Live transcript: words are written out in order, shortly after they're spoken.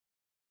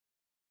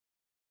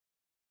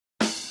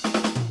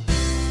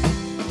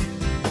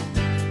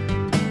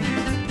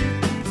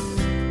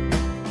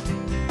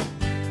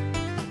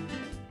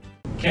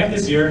Camp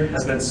this year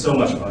has been so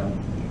much fun.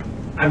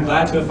 I'm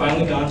glad to have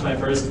finally gone to my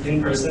first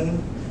in-person,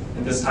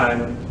 and this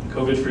time,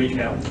 COVID-free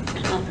camp.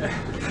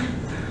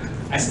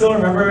 I still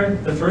remember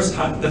the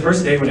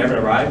first day when Evan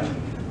arrived,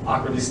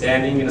 awkwardly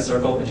standing in a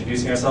circle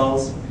introducing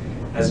ourselves,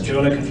 as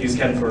Jonah confused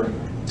Ken for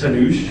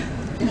Tanush.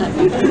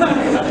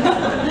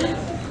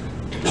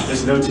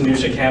 There's no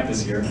Tanush at camp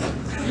this year.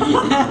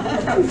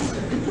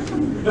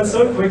 But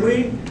so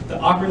quickly, the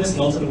awkwardness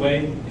melted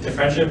away into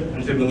friendship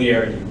and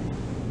familiarity.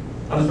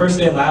 On the first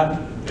day in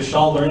lab,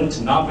 Vishal learned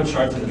to not put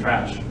shards in the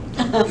trash.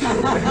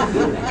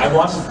 I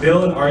watched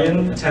Bill and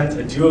Aryan attempt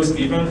a duo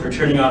speedrun for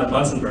turning on a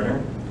Bunsen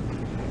burner,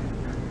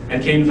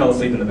 and Caden fell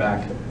asleep in the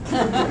back.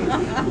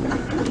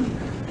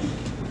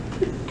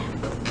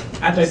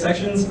 At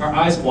dissections, our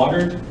eyes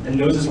watered and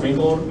noses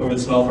wrinkled over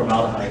the smell of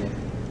formaldehyde,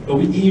 but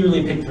we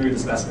eagerly picked through the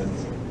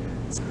specimens.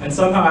 And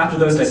somehow after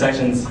those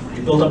dissections,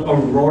 we built up a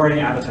roaring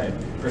appetite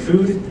for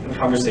food and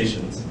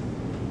conversations.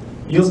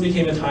 Meals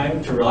became a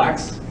time to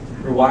relax,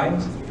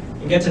 rewind,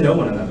 and get to know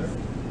one another.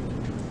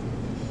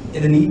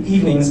 In the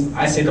evenings,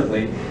 I stayed up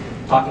late,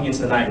 talking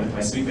into the night with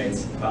my suite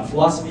mates about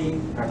philosophy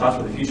and our thoughts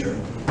for the future,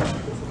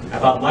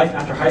 about life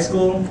after high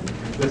school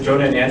with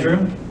Jonah and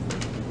Andrew,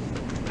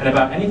 and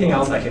about anything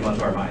else that came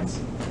onto our minds.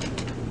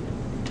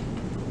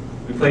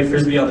 We played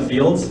Frisbee on the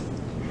fields,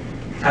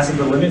 tested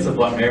the limits of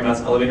what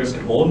Marymount's elevators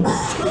could hold,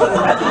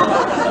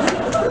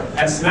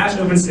 and smashed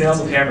open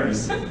snails with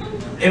hammers,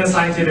 in a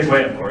scientific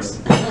way, of course.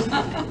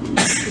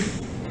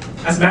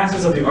 As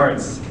masters of the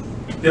arts,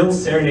 Bill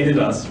serenaded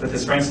us with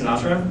his Frank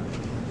Sinatra,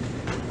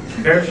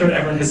 Barrett showed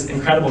everyone his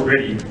incredible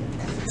gritty,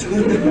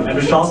 and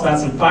Vishal spat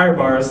some fire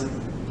bars,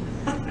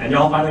 and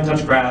y'all finally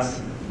touched grass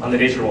on the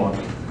nature walk.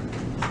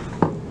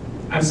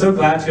 I'm so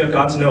glad to have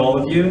gotten to know all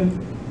of you,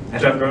 and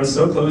to have grown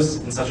so close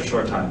in such a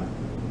short time.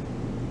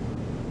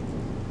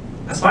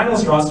 As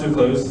finals draws to a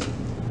close,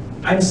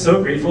 I'm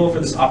so grateful for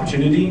this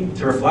opportunity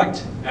to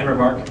reflect and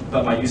remark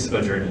about my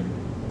USABO journey.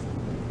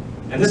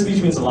 And this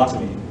speech means a lot to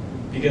me,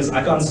 because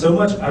I've gotten so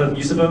much out of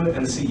USABO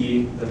and the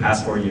CE the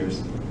past 4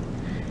 years.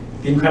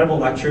 The incredible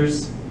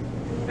lectures,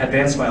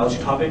 advanced biology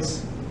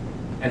topics,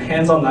 and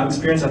hands-on lab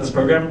experience at this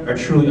program are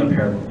truly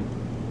unparalleled.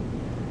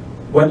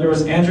 Whether it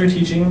was Andrew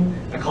teaching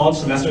a college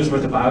semester's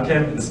worth of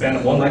biochem in the span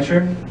of one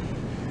lecture,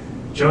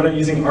 Jonah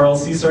using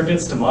RLC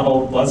circuits to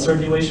model blood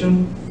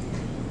circulation,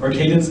 or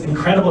Caden's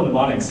incredible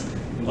mnemonics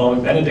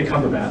involving Benedict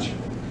Cumberbatch.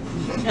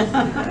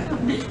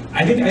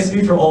 I think I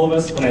speak for all of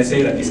us when I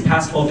say that these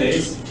past 12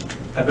 days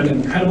have been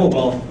an incredible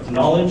wealth of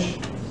knowledge,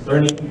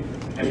 learning,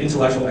 and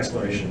intellectual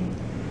exploration,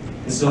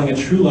 instilling a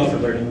true love for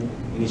learning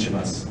in each of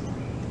us.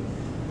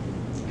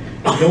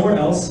 Nowhere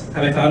else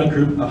have I found a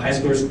group of high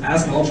schoolers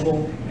as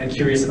knowledgeable and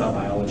curious about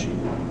biology.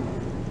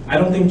 I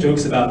don't think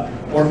jokes about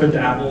orphaned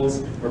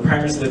apples or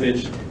primer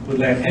slippage would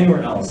land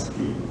anywhere else,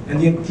 and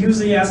the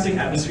enthusiastic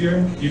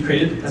atmosphere you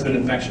created has been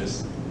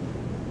infectious.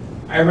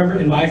 I remember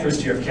in my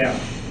first year of camp,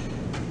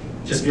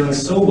 just feeling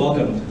so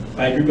welcomed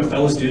by a group of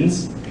fellow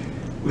students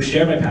who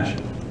share my passion,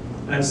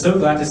 and I'm so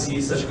glad to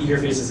see such eager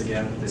faces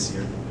again this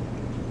year.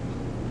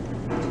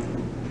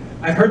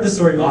 I've heard this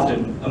story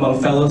often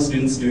among fellow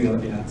students doing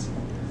Olympiads.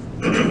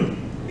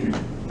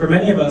 For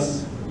many of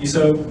us,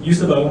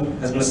 USABO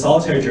has been a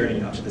solitary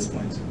journey up to this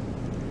point.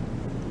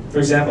 For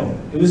example,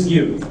 it was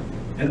you,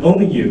 and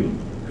only you,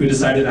 who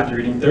decided after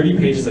reading 30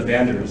 pages of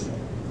Vanders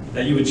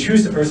that you would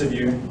choose to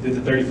persevere through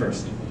the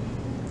 31st.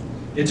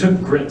 It took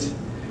grit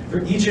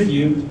for each of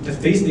you to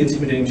face the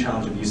intimidating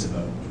challenge of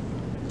USABO,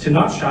 to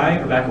not shy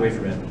or back away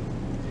from it,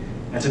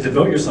 and to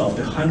devote yourself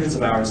to hundreds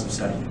of hours of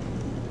study.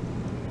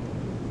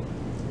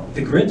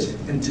 The grit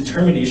and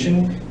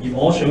determination you've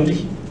all shown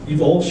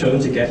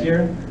to get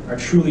here are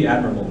truly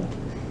admirable,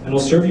 and will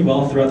serve you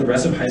well throughout the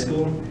rest of high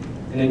school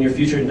and in your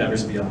future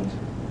endeavors beyond.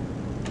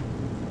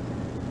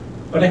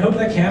 But I hope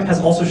that camp has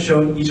also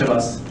shown each of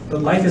us that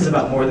life is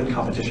about more than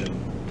competition.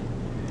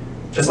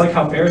 Just like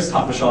how Ferris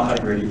taught Vishal how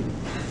to gritty,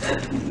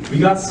 we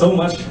got so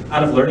much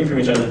out of learning from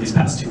each other these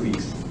past 2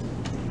 weeks.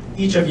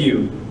 Each of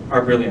you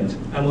are brilliant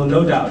and will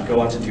no doubt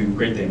go on to do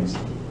great things.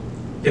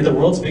 Yet the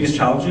world's biggest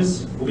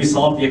challenges will be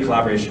solved via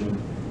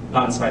collaboration,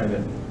 not in spite of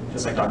it,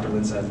 just like Dr.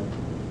 Lin said.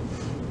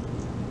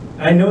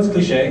 And I know it's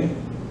cliche,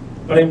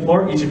 but I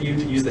implore each of you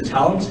to use the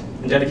talent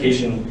and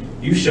dedication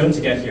you've shown to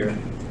get here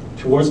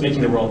towards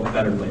making the world a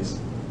better place.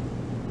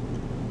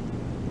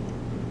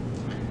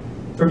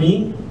 For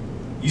me,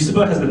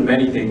 USABO has been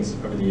many things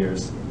over the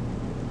years.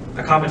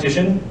 A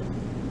competition,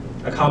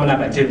 a common app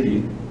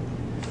activity,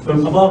 but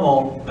above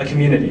all, a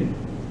community.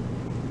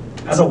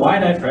 As a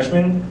wide-eyed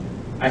freshman,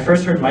 I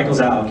first heard Michael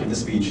Zhao give the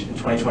speech in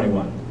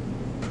 2021,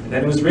 and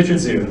then it was Richard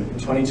Zhu in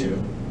 22,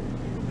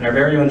 and our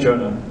very own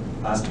Jonah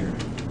last year.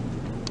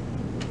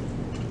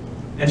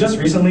 And just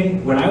recently,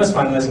 when I was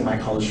finalizing my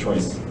college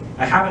choice,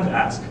 I happened to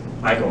ask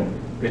Michael,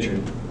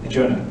 Richard, and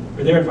Jonah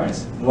for their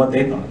advice and what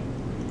they thought.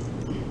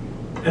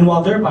 And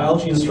while their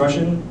biology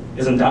instruction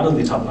is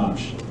undoubtedly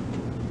top-notch,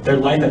 their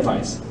life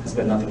advice has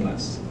been nothing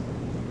less.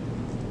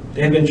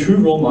 They have been true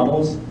role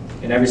models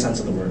in every sense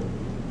of the word.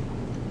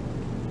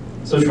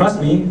 So trust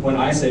me when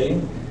I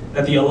say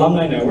that the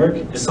alumni network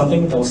is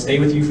something that will stay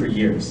with you for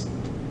years.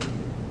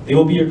 They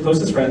will be your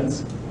closest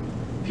friends,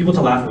 people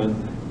to laugh with,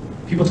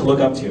 people to look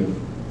up to,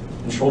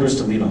 and shoulders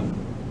to lean on.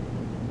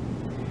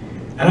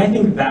 And I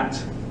think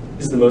that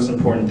is the most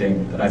important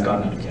thing that I've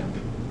gotten out of camp.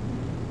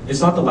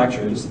 It's not the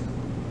lectures,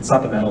 it's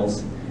not the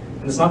medals,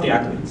 and it's not the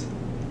accolades.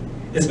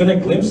 It's been a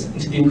glimpse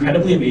into the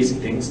incredibly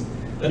amazing things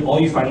that all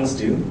you finalists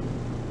do,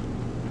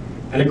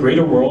 and a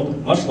greater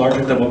world much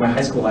larger than what my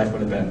high school life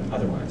would have been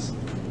otherwise.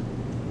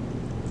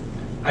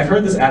 I've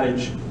heard this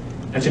adage,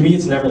 and to me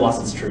it's never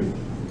lost its truth.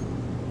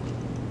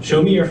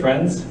 Show me your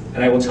friends,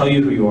 and I will tell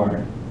you who you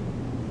are.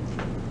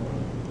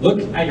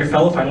 Look at your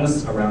fellow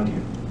finalists around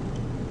you.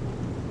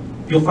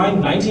 You'll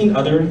find 19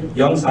 other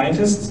young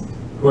scientists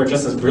who are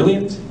just as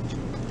brilliant,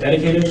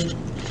 dedicated,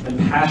 and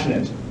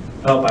passionate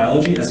about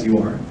biology as you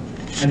are,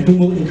 and who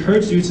will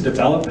encourage you to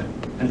develop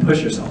and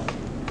push yourself.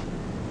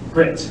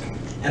 Grit,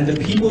 and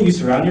the people you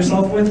surround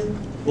yourself with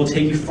will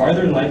take you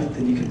farther in life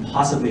than you can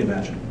possibly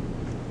imagine.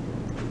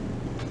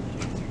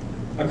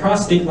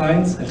 Across state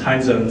lines and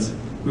time zones,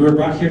 we were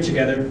brought here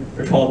together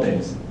for 12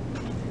 days.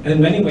 And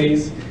in many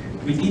ways,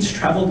 we've each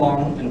traveled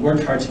long and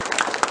worked hard to